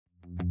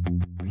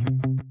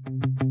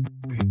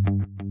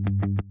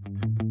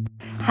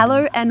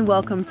Hello and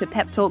welcome to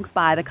Pep Talks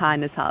by The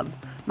Kindness Hub.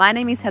 My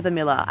name is Heather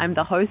Miller. I'm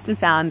the host and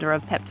founder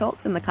of Pep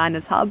Talks and The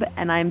Kindness Hub,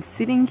 and I'm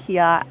sitting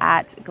here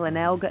at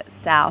Glenelg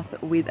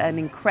South with an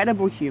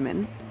incredible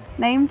human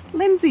named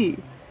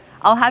Lindsay.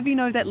 I'll have you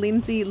know that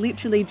Lindsay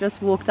literally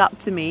just walked up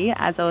to me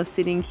as I was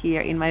sitting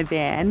here in my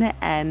van,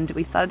 and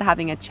we started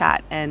having a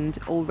chat, and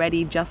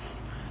already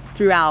just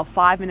through our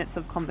 5 minutes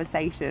of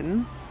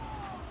conversation,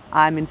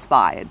 I'm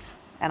inspired,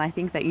 and I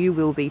think that you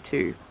will be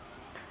too.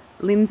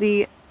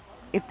 Lindsay,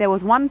 if there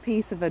was one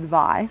piece of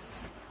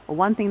advice or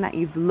one thing that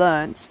you've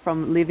learnt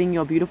from living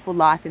your beautiful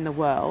life in the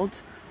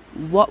world,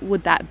 what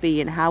would that be,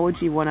 and how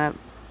would you want to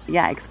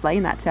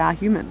explain that to our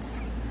humans?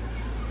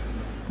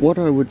 What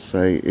I would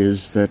say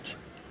is that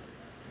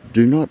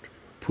do not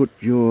put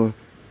your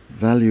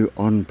value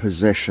on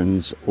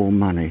possessions or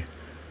money.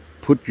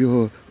 Put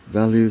your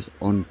values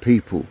on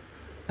people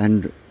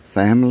and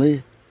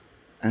family,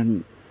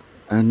 and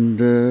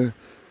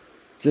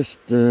just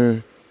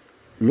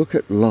look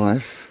at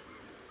life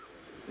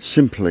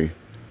simply,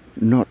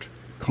 not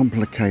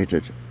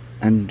complicated,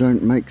 and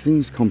don't make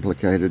things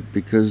complicated,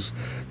 because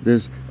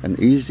there's an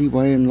easy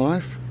way in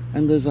life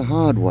and there's a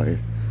hard way.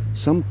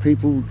 Some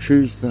people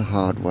choose the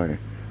hard way,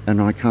 and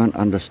I can't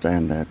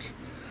understand that.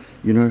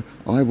 You know,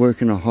 I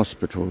work in a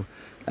hospital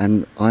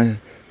and I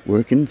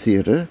work in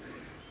theatre,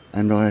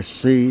 and I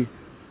see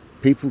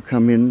people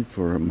come in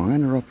for a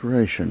minor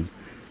operation,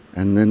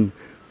 and then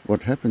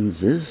what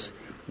happens is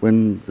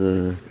when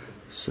the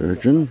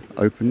surgeon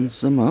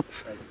opens them up,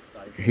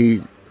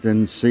 he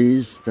then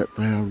sees that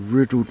they are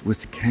riddled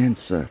with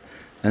cancer,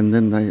 and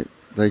then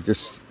they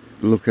just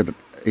look at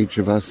each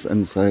of us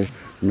and say,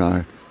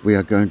 no, we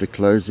are going to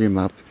close him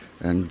up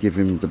and give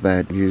him the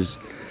bad news.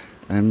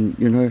 And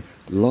you know,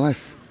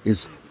 life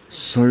is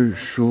so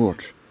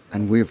short,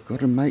 and we've got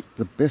to make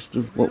the best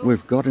of what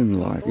we've got in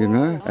life, you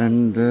know.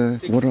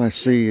 And what I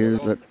see is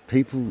that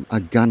people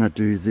are gonna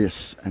do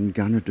this and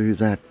gonna do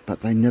that,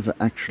 but they never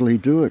actually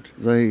do it.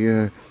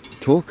 They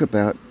talk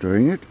about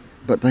doing it,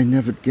 but they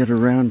never get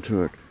around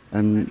to it.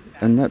 And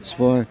that's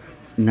why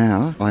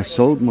now I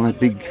sold my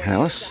big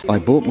house. I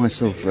bought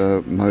myself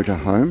a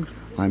motorhome.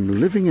 I'm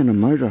living in a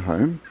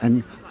motorhome,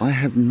 and I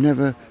have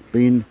never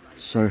been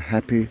so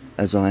happy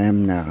as I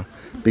am now,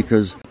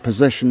 because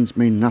possessions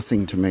mean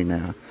nothing to me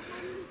now.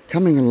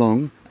 Coming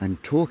along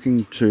and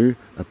talking to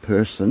a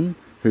person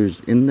who's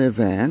in their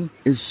van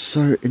is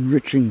so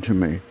enriching to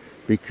me,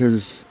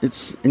 because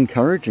it's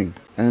encouraging.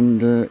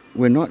 And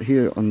we're not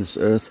here on this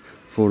earth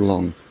for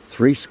long,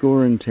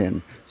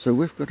 70. So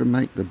we've got to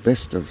make the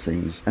best of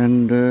things.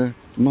 And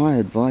my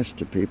advice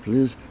to people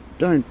is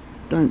don't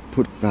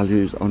put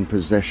values on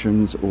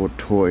possessions or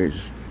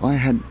toys. I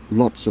had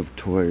lots of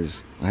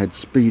toys. I had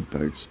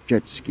speedboats,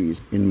 jet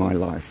skis in my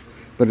life,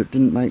 but it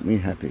didn't make me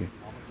happy.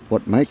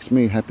 What makes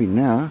me happy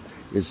now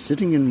is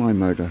sitting in my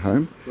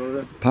motorhome,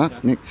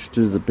 parked next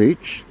to the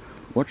beach,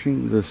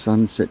 watching the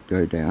sunset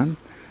go down,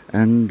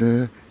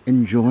 and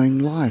enjoying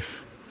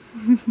life.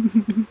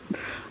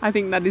 I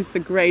think that is the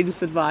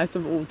greatest advice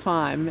of all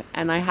time.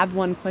 And I have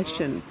one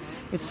question.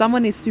 If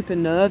someone is super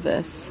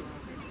nervous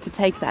to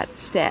take that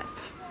step,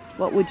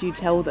 what would you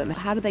tell them?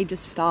 How do they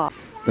just start?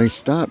 They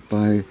start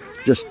by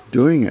just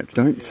doing it.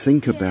 Don't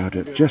think about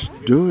it. Just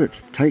do it.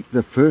 Take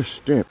the first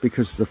step,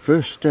 because the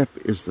first step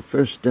is the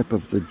first step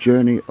of the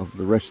journey of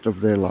the rest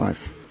of their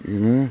life, you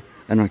know.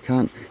 And I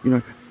can't,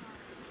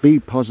 be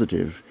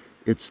positive.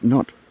 It's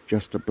not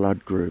just a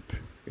blood group.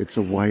 It's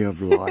a way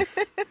of life.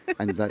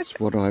 And that's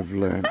what I've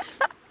learnt.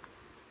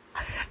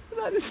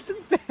 That is the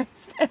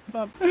best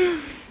ever.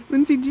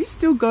 Lindsay, do you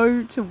still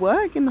go to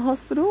work in the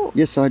hospital?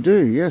 Yes, I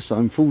do. Yes,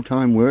 I'm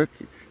full-time work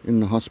in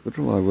the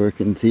hospital. I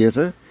work in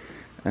theatre.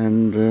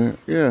 And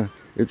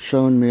it's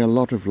shown me a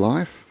lot of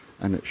life,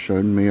 and it's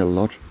shown me a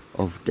lot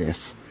of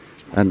death.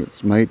 And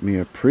it's made me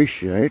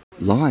appreciate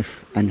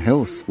life and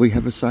health. We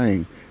have a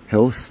saying,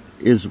 health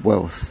is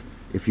wealth.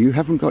 If you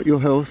haven't got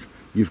your health,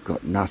 you've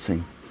got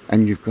nothing.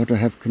 And you've got to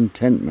have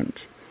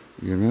contentment,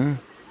 you know?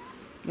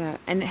 Yeah,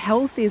 and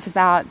health is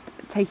about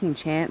taking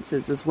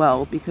chances as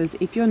well, because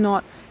if you're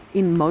not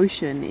in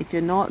motion, if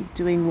you're not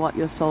doing what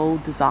your soul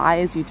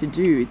desires you to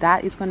do,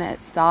 that is going to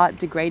start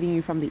degrading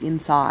you from the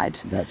inside.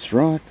 That's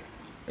right.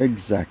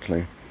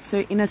 Exactly.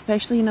 So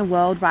especially in a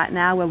world right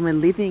now when we're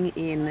living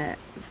in,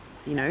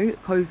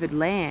 COVID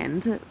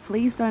land,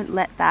 please don't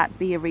let that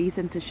be a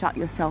reason to shut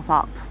yourself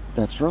up.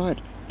 That's right.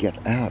 Get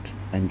out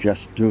and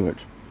just do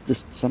it.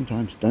 Just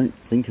sometimes don't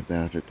think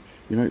about it.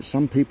 You know,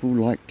 some people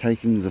like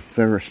taking the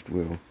Ferris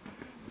wheel,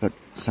 but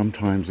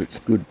sometimes it's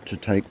good to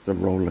take the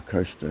roller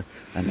coaster.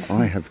 And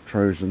I have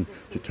chosen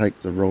to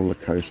take the roller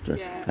coaster,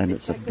 and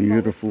it's a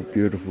beautiful,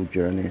 beautiful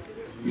journey.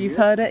 You've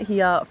heard it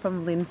here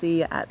from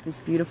Lindsay at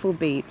this beautiful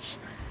beach.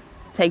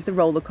 Take the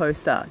roller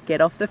coaster, get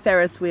off the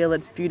Ferris wheel.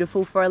 It's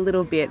beautiful for a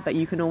little bit, but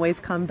you can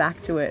always come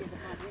back to it.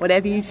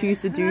 Whatever you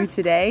choose to do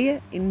today,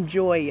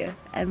 enjoy,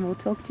 and we'll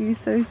talk to you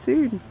so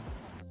soon.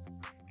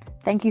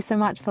 Thank you so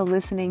much for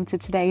listening to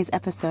today's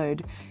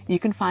episode. You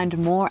can find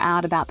more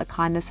out about The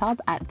Kindness Hub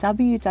at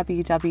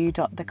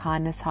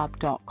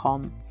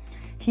www.thekindnesshub.com.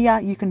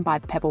 Here you can buy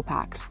Pebble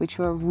Packs, which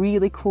are a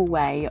really cool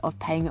way of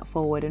paying it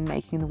forward and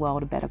making the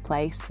world a better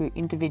place through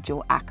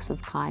individual acts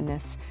of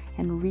kindness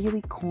and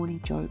really corny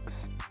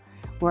jokes.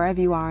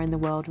 Wherever you are in the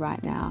world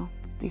right now,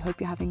 we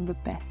hope you're having the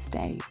best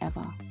day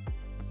ever.